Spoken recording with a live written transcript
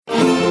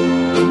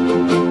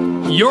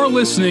You're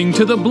listening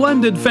to the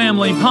Blended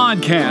Family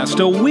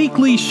Podcast, a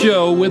weekly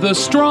show with a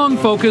strong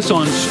focus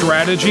on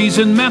strategies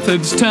and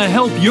methods to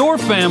help your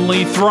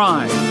family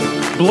thrive.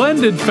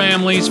 Blended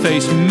families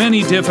face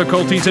many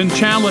difficulties and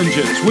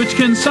challenges, which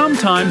can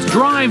sometimes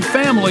drive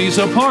families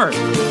apart.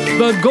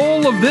 The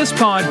goal of this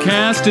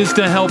podcast is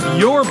to help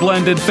your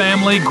blended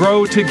family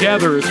grow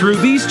together through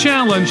these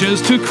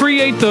challenges to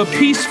create the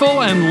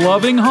peaceful and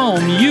loving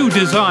home you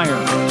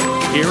desire.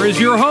 Here is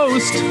your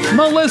host,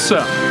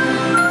 Melissa.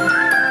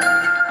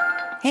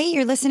 Hey,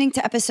 you're listening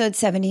to episode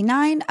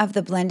 79 of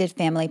the Blended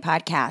Family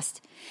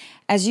Podcast.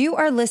 As you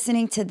are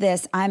listening to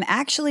this, I'm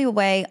actually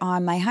away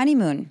on my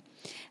honeymoon.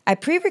 I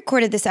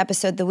pre-recorded this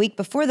episode the week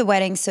before the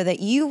wedding so that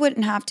you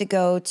wouldn't have to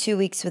go 2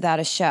 weeks without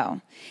a show.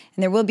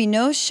 And there will be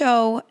no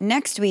show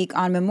next week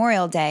on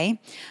Memorial Day.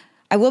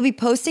 I will be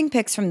posting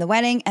pics from the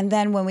wedding, and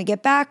then when we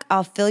get back,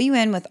 I'll fill you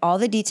in with all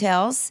the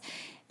details.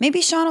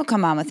 Maybe Sean will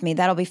come on with me.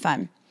 That'll be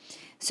fun.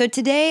 So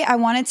today I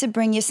wanted to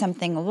bring you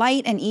something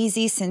light and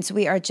easy since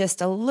we are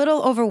just a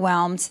little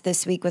overwhelmed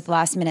this week with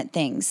last-minute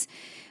things.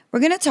 We're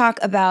going to talk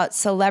about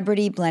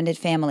celebrity blended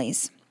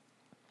families.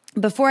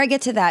 Before I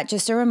get to that,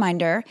 just a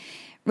reminder,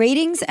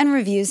 ratings and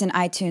reviews in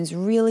iTunes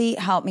really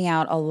help me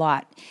out a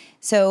lot.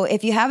 So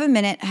if you have a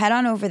minute, head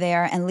on over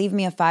there and leave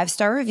me a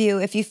 5-star review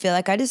if you feel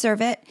like I deserve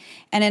it,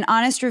 and an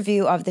honest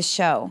review of the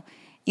show.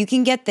 You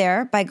can get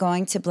there by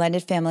going to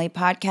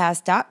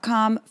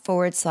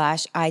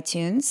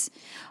blendedfamilypodcast.com/iTunes.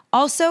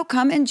 Also,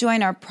 come and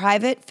join our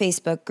private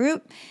Facebook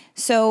group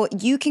so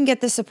you can get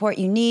the support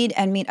you need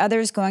and meet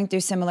others going through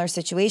similar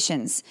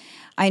situations.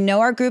 I know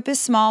our group is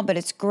small, but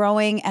it's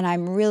growing, and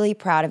I'm really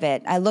proud of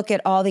it. I look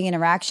at all the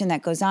interaction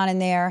that goes on in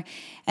there,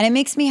 and it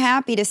makes me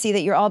happy to see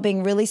that you're all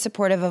being really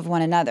supportive of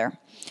one another.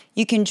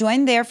 You can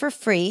join there for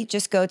free.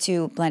 Just go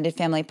to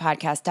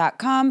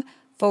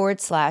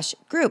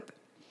blendedfamilypodcast.com/group.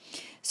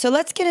 So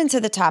let's get into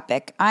the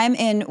topic. I'm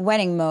in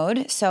wedding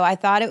mode, so I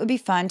thought it would be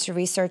fun to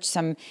research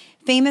some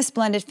famous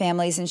blended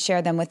families and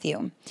share them with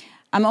you.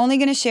 I'm only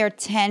going to share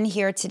 10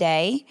 here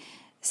today.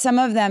 Some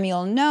of them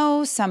you'll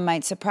know, some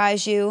might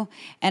surprise you,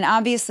 and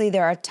obviously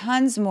there are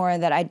tons more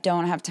that I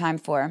don't have time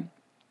for.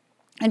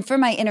 And for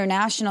my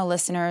international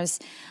listeners,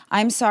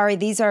 I'm sorry,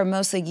 these are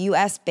mostly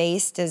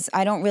US-based, as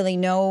I don't really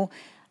know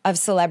of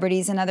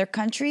celebrities in other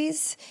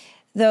countries,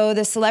 though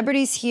the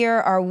celebrities here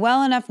are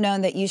well enough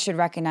known that you should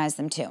recognize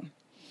them too.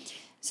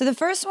 So the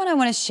first one I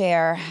want to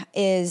share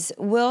is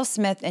Will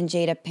Smith and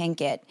Jada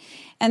Pinkett.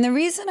 And the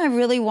reason I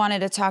really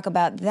wanted to talk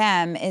about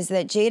them is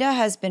that Jada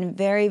has been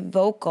very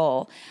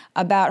vocal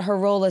about her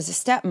role as a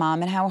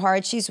stepmom and how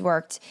hard she's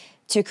worked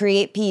to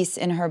create peace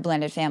in her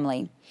blended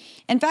family.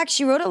 In fact,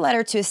 she wrote a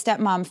letter to a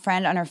stepmom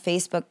friend on her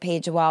Facebook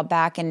page a while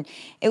back, and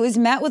it was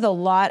met with a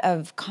lot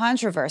of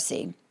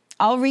controversy.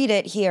 I'll read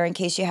it here in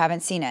case you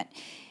haven't seen it.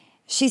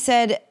 She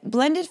said,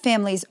 "Blended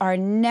families are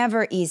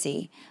never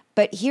easy.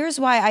 But here's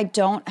why I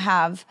don't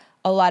have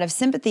a lot of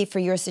sympathy for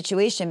your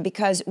situation,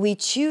 because we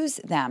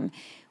choose them.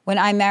 When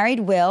I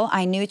married Will,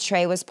 I knew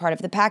Trey was part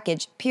of the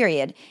package,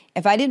 period.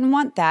 If I didn't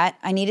want that,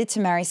 I needed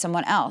to marry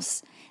someone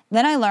else.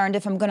 Then I learned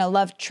if I'm going to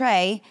love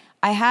Trey,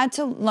 I had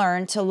to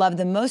learn to love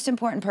the most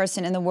important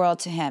person in the world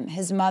to him,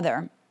 his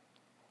mother.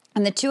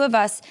 And the two of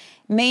us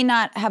may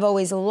not have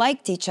always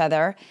liked each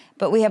other,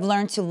 but we have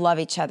learned to love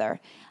each other.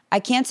 I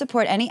can't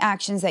support any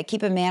actions that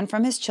keep a man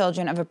from his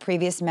children of a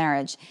previous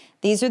marriage.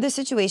 These are the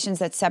situations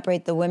that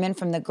separate the women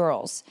from the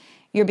girls.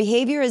 Your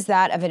behavior is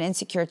that of an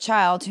insecure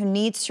child who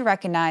needs to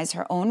recognize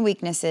her own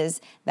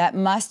weaknesses that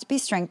must be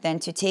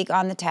strengthened to take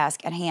on the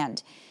task at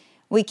hand.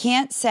 We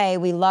can't say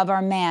we love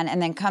our man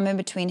and then come in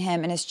between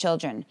him and his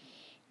children.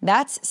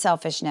 That's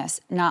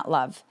selfishness, not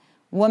love.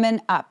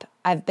 Woman up.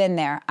 I've been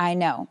there. I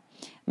know.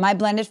 My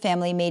blended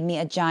family made me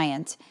a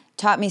giant,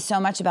 taught me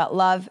so much about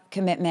love,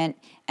 commitment,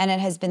 and it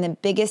has been the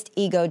biggest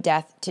ego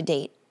death to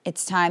date.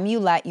 It's time you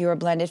let your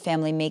blended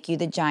family make you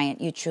the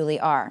giant you truly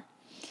are."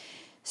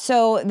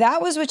 So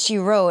that was what she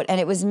wrote, and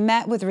it was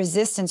met with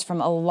resistance from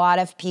a lot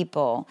of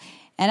people.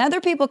 And other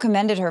people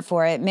commended her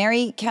for it.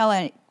 Mary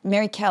Kelly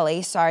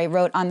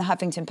wrote on the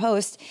Huffington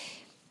Post,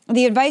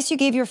 "The advice you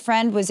gave your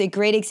friend was a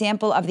great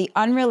example of the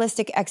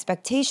unrealistic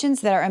expectations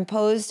that are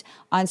imposed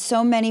on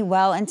so many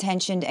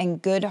well-intentioned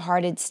and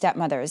good-hearted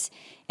stepmothers.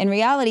 In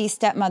reality,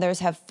 stepmothers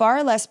have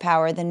far less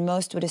power than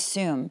most would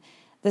assume.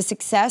 The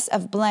success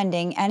of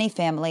blending any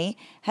family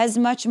has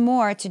much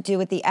more to do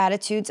with the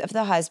attitudes of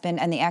the husband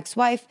and the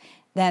ex-wife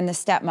than the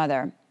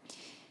stepmother."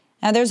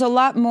 Now, there's a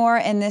lot more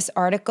in this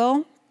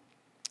article,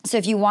 so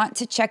if you want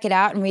to check it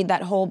out and read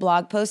that whole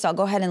blog post, I'll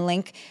go ahead and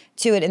link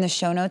to it in the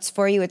show notes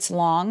for you. It's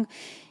long.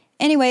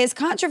 Anyway, as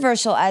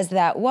controversial as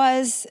that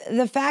was,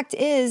 the fact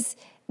is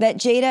that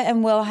Jada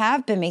and Will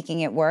have been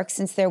making it work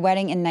since their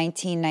wedding in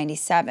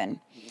 1997.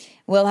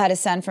 Will had a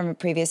son from a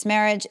previous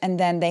marriage, and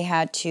then they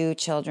had 2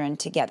 children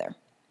together.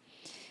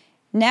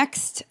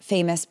 Next,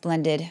 famous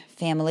blended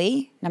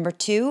family, number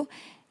 2,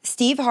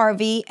 Steve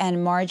Harvey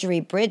and Marjorie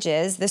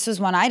Bridges. This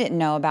was one I didn't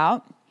know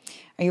about.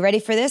 Are you ready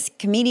for this?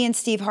 Comedian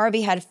Steve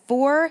Harvey had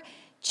 4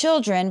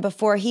 children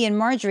before he and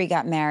Marjorie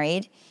got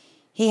married.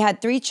 He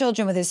had 3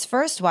 children with his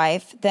first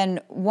wife, then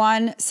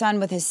 1 son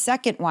with his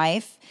second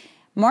wife.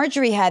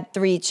 Marjorie had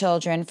 3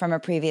 children from a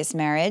previous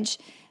marriage.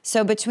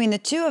 So between the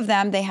 2 of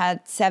them, they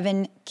had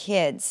 7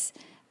 kids.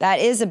 That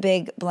is a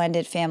big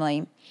blended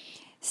family.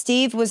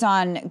 Steve was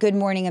on Good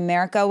Morning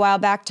America a while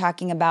back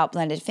talking about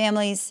blended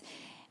families.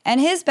 And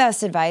his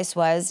best advice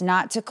was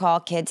not to call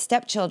kids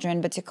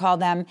stepchildren, but to call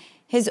them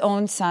his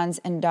own sons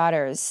and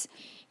daughters.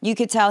 You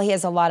could tell he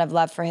has a lot of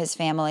love for his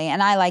family,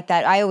 and I like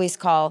that. I always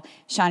call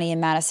Shawnee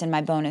and Madison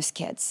my bonus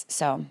kids.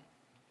 So,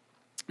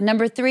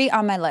 number 3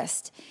 on my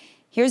list.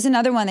 Here's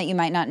another one that you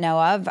might not know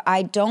of.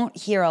 I don't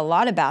hear a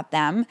lot about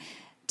them.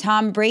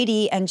 Tom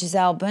Brady and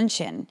Gisele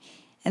Bündchen.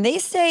 And they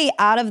stay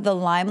out of the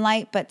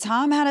limelight, but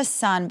Tom had a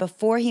son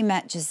before he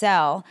met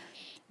Gisele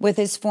with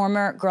his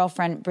former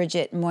girlfriend,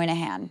 Bridget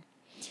Moynihan.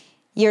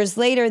 Years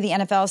later, the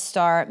NFL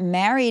star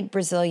married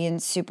Brazilian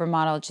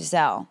supermodel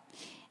Gisele.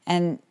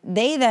 And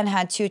they then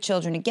had 2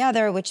 children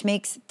together, which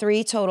makes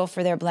 3 total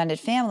for their blended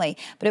family.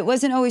 But it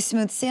wasn't always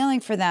smooth sailing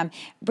for them.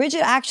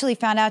 Bridget actually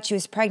found out she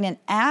was pregnant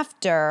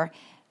after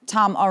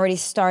Tom already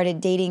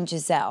started dating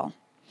Gisele.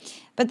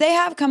 But they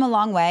have come a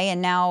long way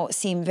and now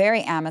seem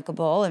very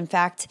amicable. In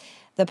fact,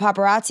 the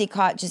paparazzi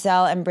caught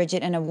Gisele and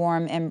Bridget in a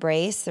warm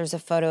embrace. There's a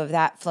photo of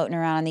that floating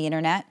around on the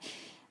internet.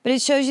 But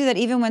it shows you that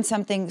even when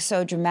something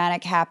so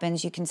dramatic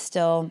happens, you can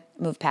still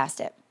move past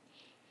it.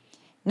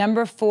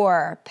 Number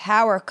 4,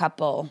 power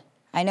couple.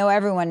 I know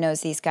everyone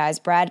knows these guys,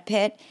 Brad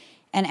Pitt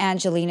and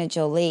Angelina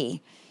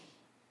Jolie.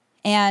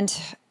 And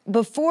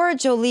before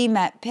Jolie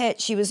met Pitt,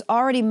 she was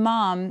already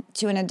mom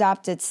to an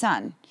adopted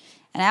son.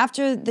 And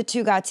after the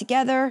 2 got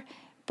together,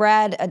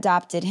 Brad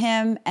adopted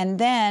him, and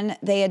then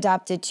they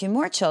adopted 2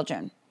 more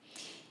children.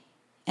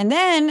 And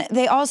then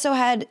they also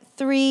had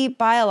 3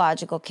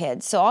 biological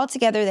kids. So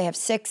altogether, they have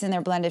 6 in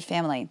their blended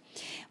family.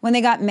 When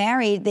they got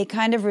married, they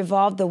kind of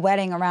revolved the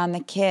wedding around the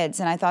kids,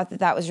 and I thought that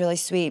that was really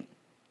sweet.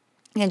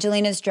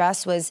 Angelina's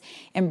dress was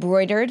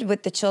embroidered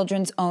with the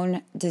children's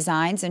own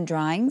designs and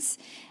drawings.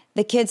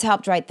 The kids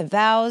helped write the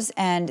vows,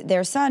 and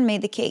their son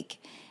made the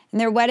cake. And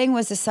their wedding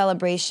was a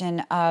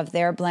celebration of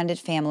their blended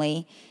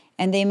family,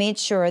 and they made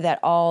sure that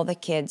all the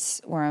kids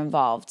were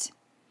involved.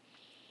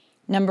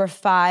 Number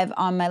 5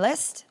 on my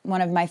list,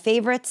 one of my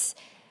favorites,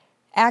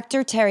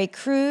 actor Terry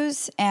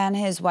Crews and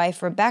his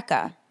wife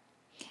Rebecca.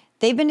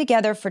 They've been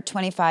together for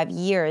 25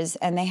 years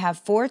and they have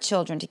 4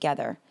 children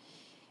together.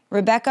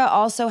 Rebecca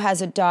also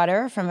has a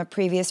daughter from a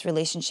previous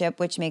relationship,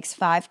 which makes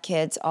 5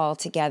 kids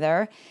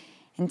altogether.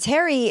 And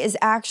Terry is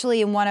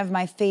actually in one of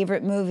my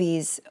favorite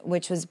movies,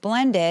 which was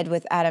Blended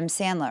with Adam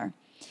Sandler.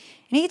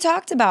 And he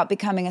talked about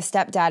becoming a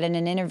stepdad in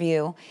an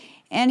interview.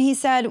 And he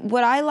said,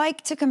 what I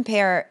like to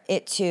compare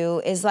it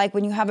to is like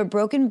when you have a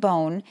broken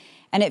bone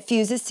and it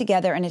fuses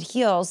together and it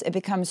heals, it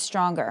becomes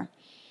stronger.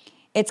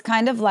 It's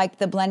kind of like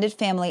the blended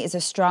family is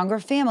a stronger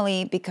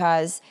family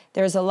because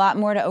there's a lot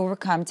more to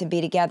overcome to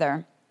be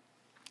together.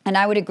 And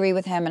I would agree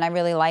with him, and I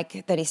really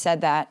like that he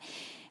said that.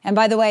 And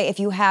by the way, if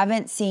you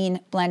haven't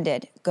seen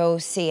Blended, go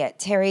see it.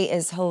 Terry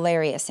is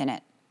hilarious in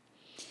it.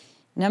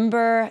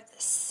 Number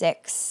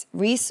 6,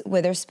 Reese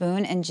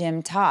Witherspoon and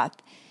Jim Toth.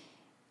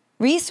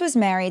 Reese was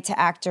married to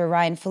actor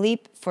Ryan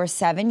Phillippe for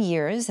 7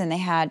 years, and they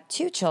had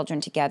 2 children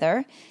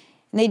together.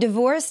 And they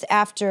divorced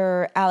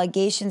after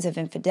allegations of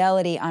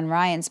infidelity on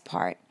Ryan's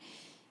part.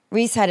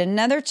 Reese had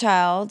another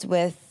child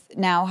with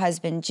now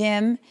husband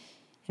Jim,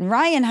 and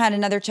Ryan had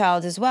another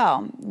child as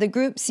well. The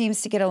group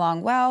seems to get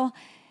along well,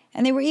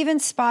 and they were even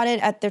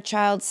spotted at their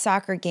child's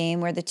soccer game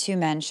where the 2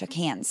 men shook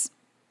hands.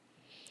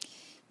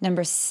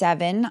 Number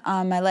 7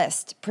 on my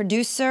list,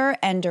 producer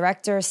and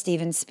director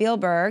Steven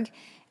Spielberg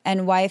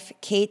and wife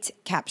Kate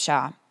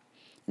Capshaw.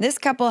 This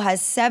couple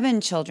has 7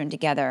 children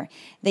together.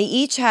 They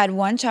each had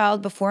 1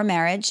 child before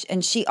marriage,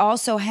 and she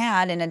also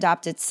had an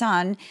adopted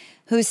son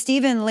who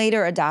Steven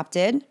later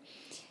adopted.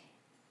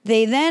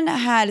 They then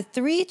had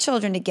 3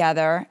 children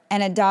together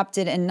and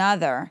adopted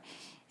another,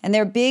 and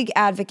they're big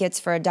advocates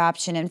for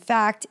adoption. In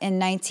fact, in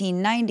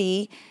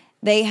 1990,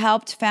 they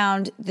helped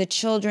found the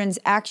Children's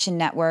Action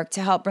Network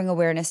to help bring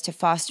awareness to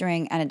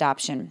fostering and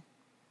adoption.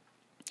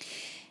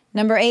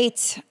 Number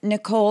 8,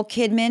 Nicole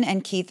Kidman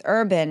and Keith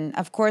Urban.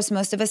 Of course,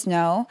 most of us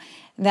know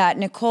that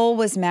Nicole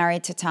was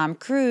married to Tom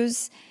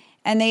Cruise,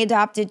 and they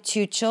adopted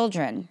 2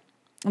 children.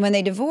 When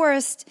they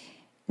divorced,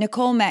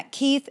 Nicole met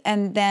Keith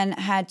and then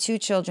had 2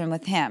 children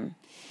with him.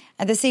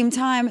 At the same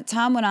time,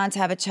 Tom went on to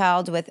have a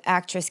child with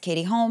actress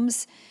Katie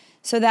Holmes.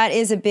 So that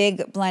is a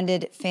big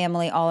blended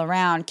family all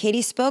around.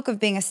 Katie spoke of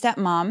being a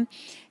stepmom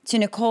to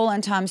Nicole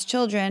and Tom's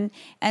children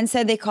and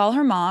said they call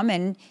her mom,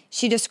 and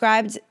she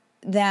described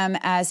them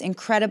as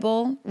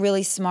incredible,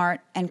 really smart,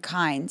 and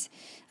kind.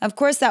 Of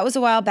course, that was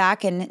a while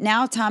back, and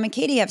now Tom and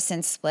Katie have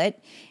since split,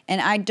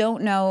 and I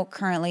don't know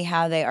currently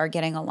how they are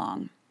getting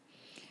along.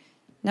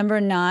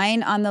 Number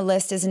 9 on the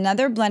list is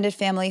another blended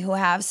family who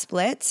have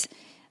split,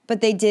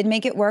 but they did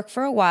make it work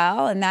for a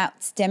while, and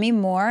that's Demi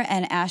Moore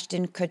and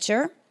Ashton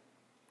Kutcher.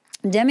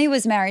 Demi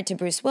was married to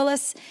Bruce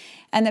Willis,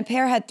 and the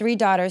pair had 3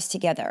 daughters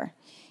together.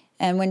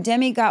 And when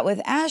Demi got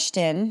with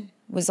Ashton,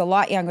 was a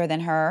lot younger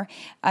than her.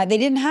 They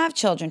didn't have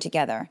children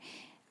together.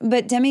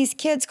 But Demi's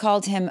kids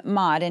called him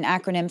Maud, an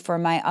acronym for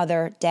My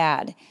Other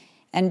Dad.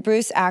 And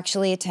Bruce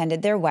actually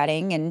attended their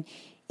wedding. And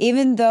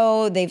even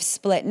though they've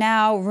split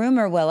now,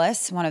 Rumor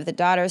Willis, one of the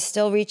daughters,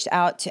 still reached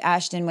out to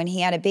Ashton when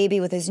he had a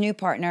baby with his new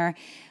partner,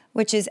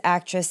 which is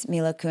actress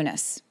Mila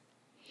Kunis.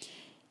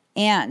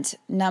 And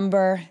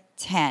number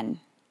 10,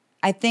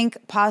 I think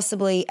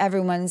possibly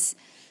everyone's,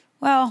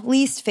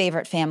 least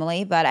favorite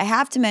family, but I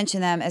have to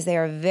mention them as they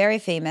are very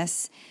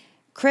famous.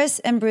 Kris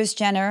and Bruce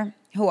Jenner,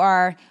 who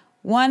are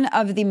one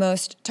of the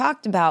most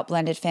talked about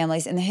blended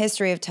families in the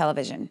history of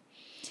television.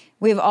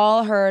 We've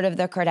all heard of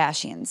the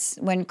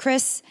Kardashians. When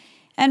Kris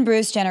and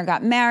Bruce Jenner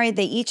got married,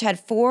 they each had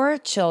 4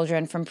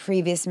 children from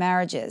previous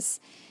marriages.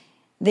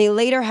 They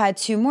later had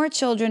 2 more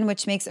children,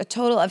 which makes a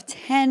total of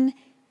 10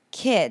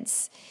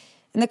 kids.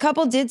 And the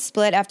couple did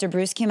split after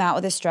Bruce came out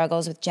with his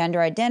struggles with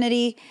gender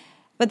identity,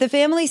 but the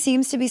family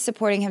seems to be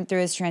supporting him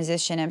through his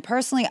transition. And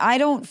personally, I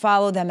don't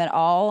follow them at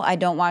all. I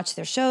don't watch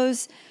their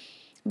shows.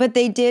 But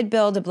they did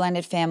build a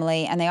blended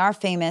family, and they are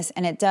famous,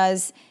 and it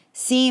does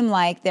seem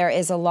like there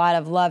is a lot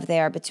of love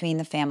there between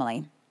the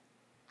family.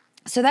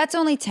 So that's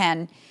only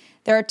 10.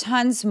 There are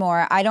tons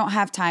more. I don't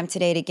have time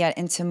today to get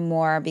into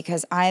more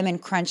because I am in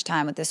crunch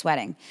time with this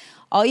wedding.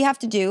 All you have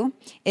to do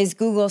is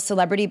Google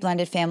celebrity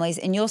blended families,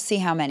 and you'll see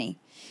how many.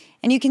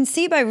 And you can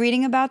see by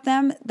reading about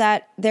them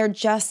that they're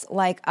just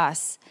like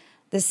us.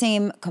 The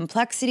same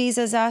complexities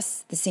as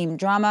us, the same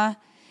drama,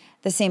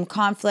 the same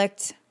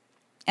conflict,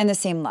 and the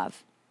same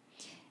love.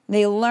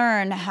 They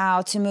learn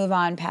how to move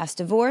on past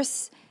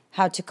divorce,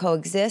 how to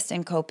coexist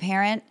and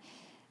co-parent.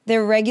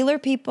 They're regular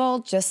people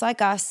just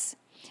like us,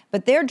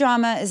 but their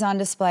drama is on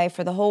display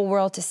for the whole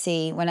world to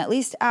see when at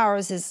least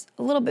ours is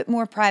a little bit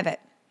more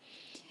private.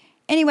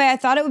 Anyway, I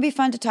thought it would be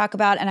fun to talk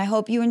about, and I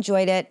hope you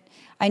enjoyed it.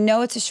 I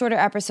know it's a shorter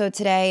episode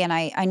today, and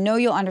I know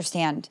you'll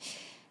understand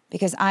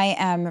because I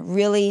am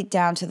really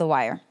down to the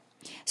wire.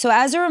 So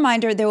as a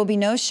reminder, there will be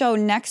no show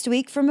next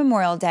week for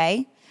Memorial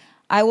Day.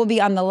 I will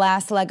be on the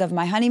last leg of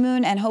my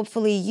honeymoon, and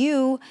hopefully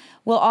you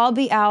will all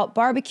be out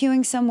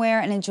barbecuing somewhere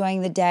and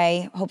enjoying the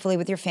day, hopefully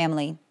with your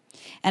family.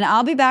 And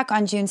I'll be back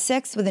on June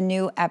 6th with a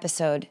new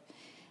episode.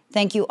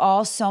 Thank you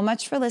all so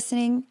much for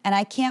listening, and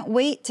I can't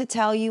wait to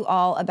tell you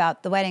all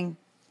about the wedding.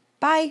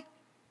 Bye.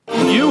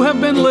 You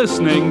have been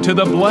listening to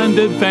the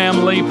Blended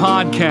Family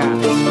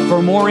Podcast.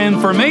 For more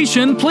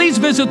information, please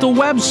visit the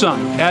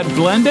website at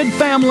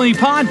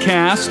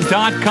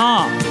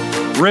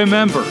blendedfamilypodcast.com.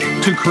 Remember,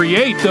 to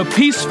create the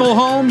peaceful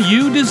home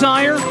you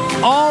desire,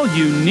 all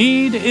you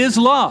need is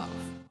love.